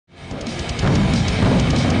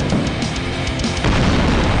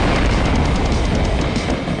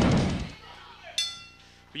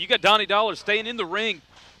got Donnie Dollars staying in the ring,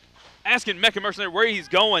 asking Mecha Mercenary where he's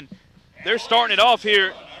going. They're starting it off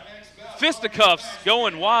here. Fisticuffs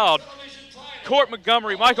going wild. Court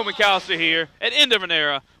Montgomery, Michael McAllister here at end of an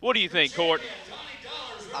era. What do you think, Court?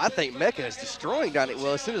 I think Mecha is destroying Donnie.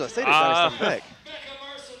 Well, as soon as I say this, Donnie's coming back.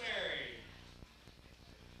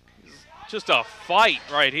 Just a fight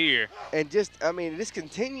right here. And just, I mean, this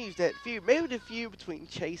continues that feud. Maybe the feud between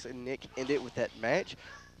Chase and Nick ended with that match,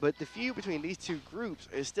 but the feud between these two groups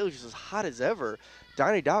is still just as hot as ever.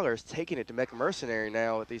 Donnie Dollars taking it to Mecha Mercenary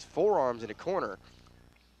now with these forearms in the corner.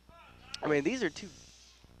 I mean, these are two.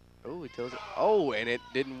 Oh, he tells it. Oh, and it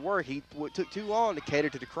didn't work. He took too long to cater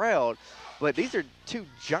to the crowd. But these are two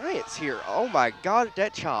giants here. Oh, my God,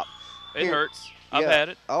 that chop. It hurts. I've had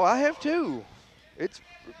it. Oh, I have too. It's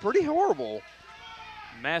pretty horrible.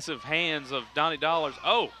 Massive hands of Donnie Dollars.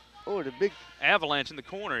 Oh, the big avalanche in the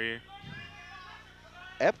corner here.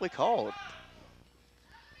 Aptly called.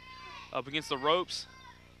 Up against the ropes.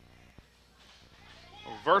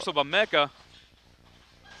 A reversal by Mecha.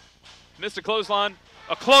 Missed a clothesline.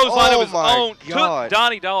 A clothesline of his own. God. Took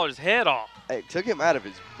Donnie Dollars' head off. It took him out of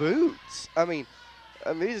his boots. I mean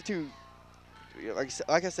these are two,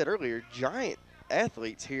 like I said earlier, giant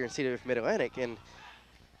athletes here in CWF Mid-Atlantic, and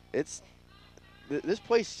this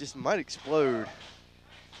place just might explode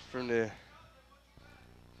from the.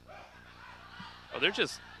 Oh, they're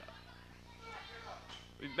just.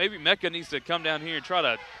 Maybe Mecha needs to come down here and try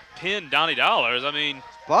to pin Donnie Dollars. I mean,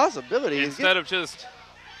 it's a possibility instead of just.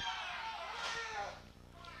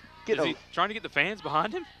 Is he trying to get the fans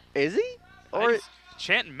behind him? Is he? Or he's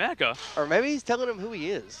chanting Mecha. Or maybe he's telling them who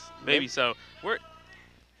he is. Maybe so.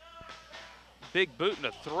 Big boot in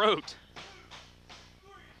the throat.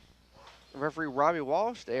 Referee Robbie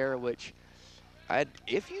Walsh there, which,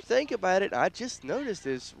 if you think about it, I just noticed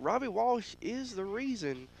this. Robbie Walsh is the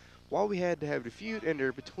reason why we had to have the feud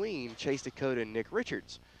enter between Chase Dakota and Nick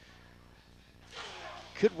Richards.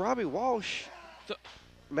 Could Robbie Walsh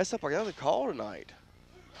mess up another call tonight?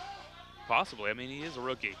 Possibly. I mean, he is a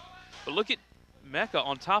rookie. But look at Mecha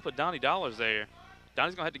on top of Donnie Dollars there.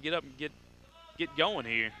 Donnie's going to have to get up and get going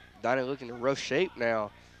here. Donnie looking in rough shape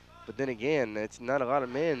now. But then again, it's not a lot of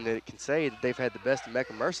men that can say that they've had the best of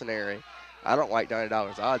Mecha Mercenary. I don't like Donnie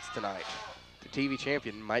Dollars' odds tonight. The TV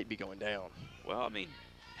champion might be going down. Well, I mean,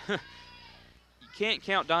 you can't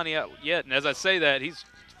count Donnie out yet. And as I say that, he's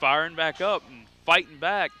firing back up and fighting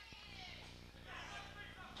back.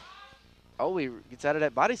 Oh, he gets out of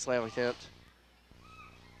that body slam attempt.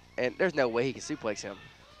 And there's no way he can suplex him.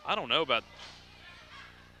 I don't know about.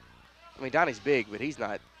 I mean, Donnie's big, but he's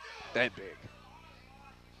not that big.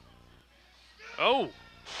 Oh.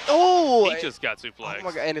 Oh. He just got suplexed. Oh,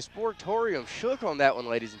 my God. And the Sportatorium shook on that one,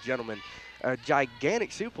 ladies and gentlemen. A gigantic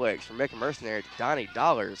suplex from Mecha Mercenary to Donnie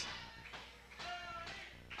Dollars.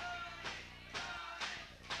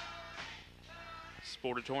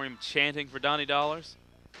 Sportatorium chanting for Donnie Dollars.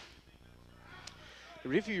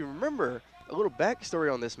 But if you remember a little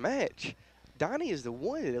backstory on this match, Donnie is the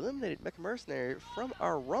one that eliminated Mecha Mercenary from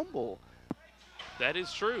our Rumble. That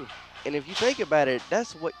is true. And if you think about it,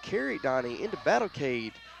 that's what carried Donnie into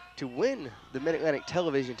Battlecade to win the Mid-Atlantic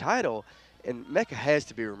television title. And Mecha has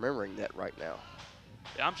to be remembering that right now.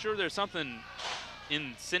 I'm sure there's something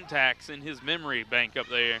in syntax in his memory bank up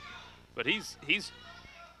there. But he's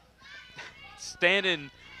standing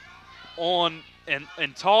on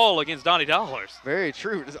and tall against Donnie Dollars. Very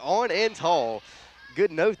true. It's on and tall.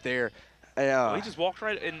 Good note there. Well, he just walked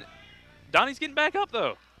right, and Donnie's getting back up,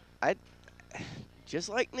 though. Just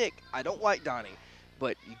like Nick, I don't like Donnie,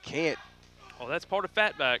 but you can't. Oh, that's part of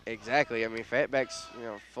Fatback. Exactly. I mean, Fatback's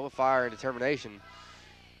full of fire and determination.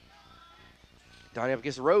 Donnie up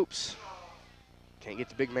against the ropes. Can't get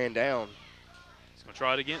the big man down. He's going to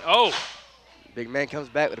try it again. Oh! Big man comes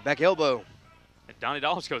back with a back elbow. And Donnie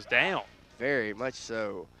Dollars goes down. Very much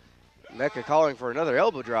so. Mecha calling for another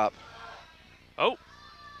elbow drop. Oh.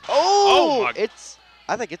 Oh!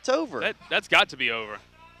 I think it's over. That's got to be over.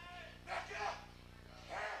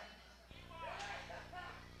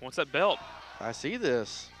 What's that belt? I see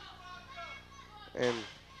this. And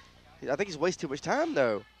I think he's wasting too much time,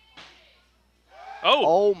 though. Oh.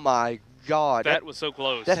 Oh, my God. That was so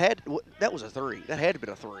close. That was a 3. That had to have been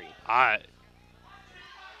a 3. I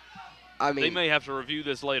mean, they may have to review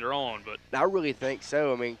this later on, but I really think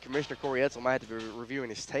so. I mean, Commissioner Corey Etzel might have to be reviewing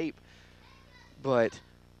his tape, but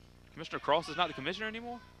Commissioner Cross is not the commissioner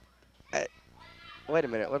anymore? Wait a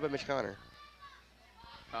minute. What about Mitch Connor?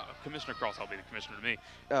 Commissioner Cross will be the commissioner to me.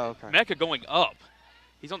 Oh, okay. Mecha going up.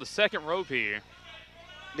 He's on the second rope here.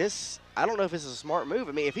 I don't know if this is a smart move.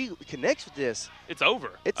 I mean, if he connects with this, it's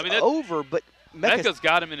over. It's over, but Mecha's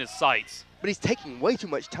got him in his sights. But he's taking way too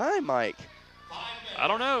much time, Mike. I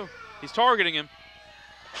don't know. He's targeting him.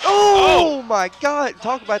 Oh, my God.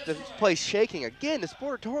 Talk about the place shaking again. The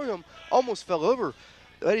Sportatorium almost fell over.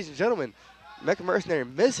 Ladies and gentlemen, Mecha Mercenary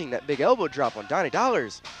missing that big elbow drop on Donnie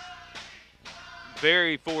Dollars.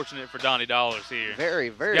 Very fortunate for Donnie Dollars here. Very,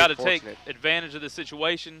 very fortunate. Got to take advantage of the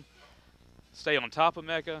situation. Stay on top of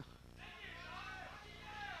Mecha.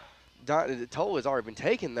 The toll has already been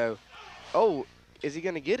taken, though. Oh, is he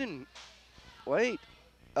going to get him? Wait,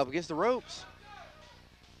 up against the ropes.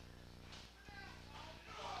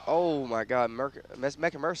 Oh, my God.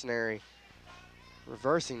 Mecha Mercenary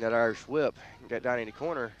reversing that Irish whip. Got Donnie in the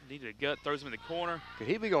corner. Needed a gut, throws him in the corner. Could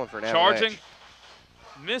he be going for an Charging. avalanche?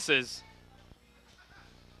 Misses.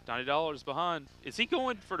 Donnie Dollars behind. Is he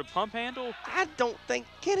going for the pump handle? I don't think.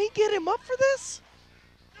 Can he get him up for this?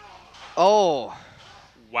 Oh.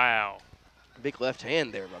 Wow. Big left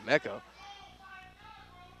hand there by Mecha.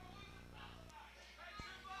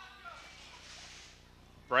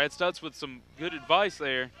 Brad Stutts with some good advice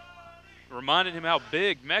there. Reminded him how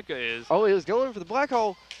big Mecha is. Oh, he was going for the black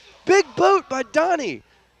hole. Big boot by Donnie.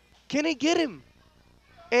 Can he get him?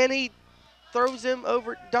 And he throws him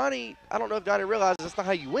over. Donnie, I don't know if Donnie realizes that's not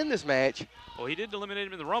how you win this match. Well, he did eliminate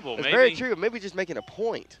him in the Rumble. That's maybe. very true. Maybe just making a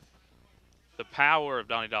point. The power of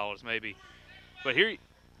Donnie Dollars, maybe. But here,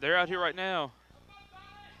 they're out here right now.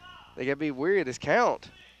 They got to be weary of this count.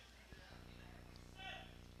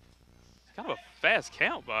 It's kind of a fast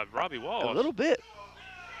count by Robbie Walsh. A little bit.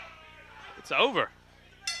 It's over.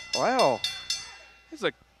 Wow. It's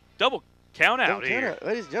a double count out here.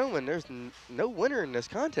 Ladies and gentlemen, there's no winner in this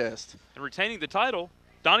contest. And retaining the title,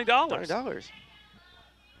 Donnie Dollars. Donnie Dollars.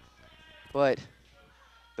 But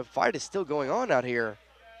the fight is still going on out here.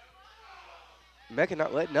 Mecha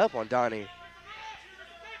not letting up on Donnie.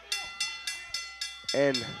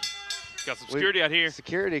 And got some security out here.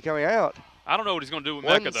 Security coming out. I don't know what he's going to do with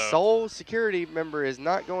One Mecha, though. sole security member is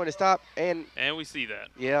not going to stop. And we see that.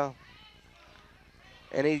 Yeah.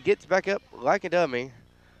 And he gets back up like a dummy.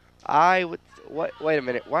 Wait a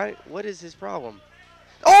minute. What is his problem?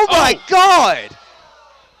 Oh, my God!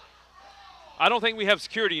 I don't think we have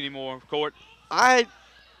security anymore, Court. And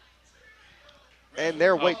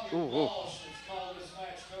they're wait. Ooh, ooh.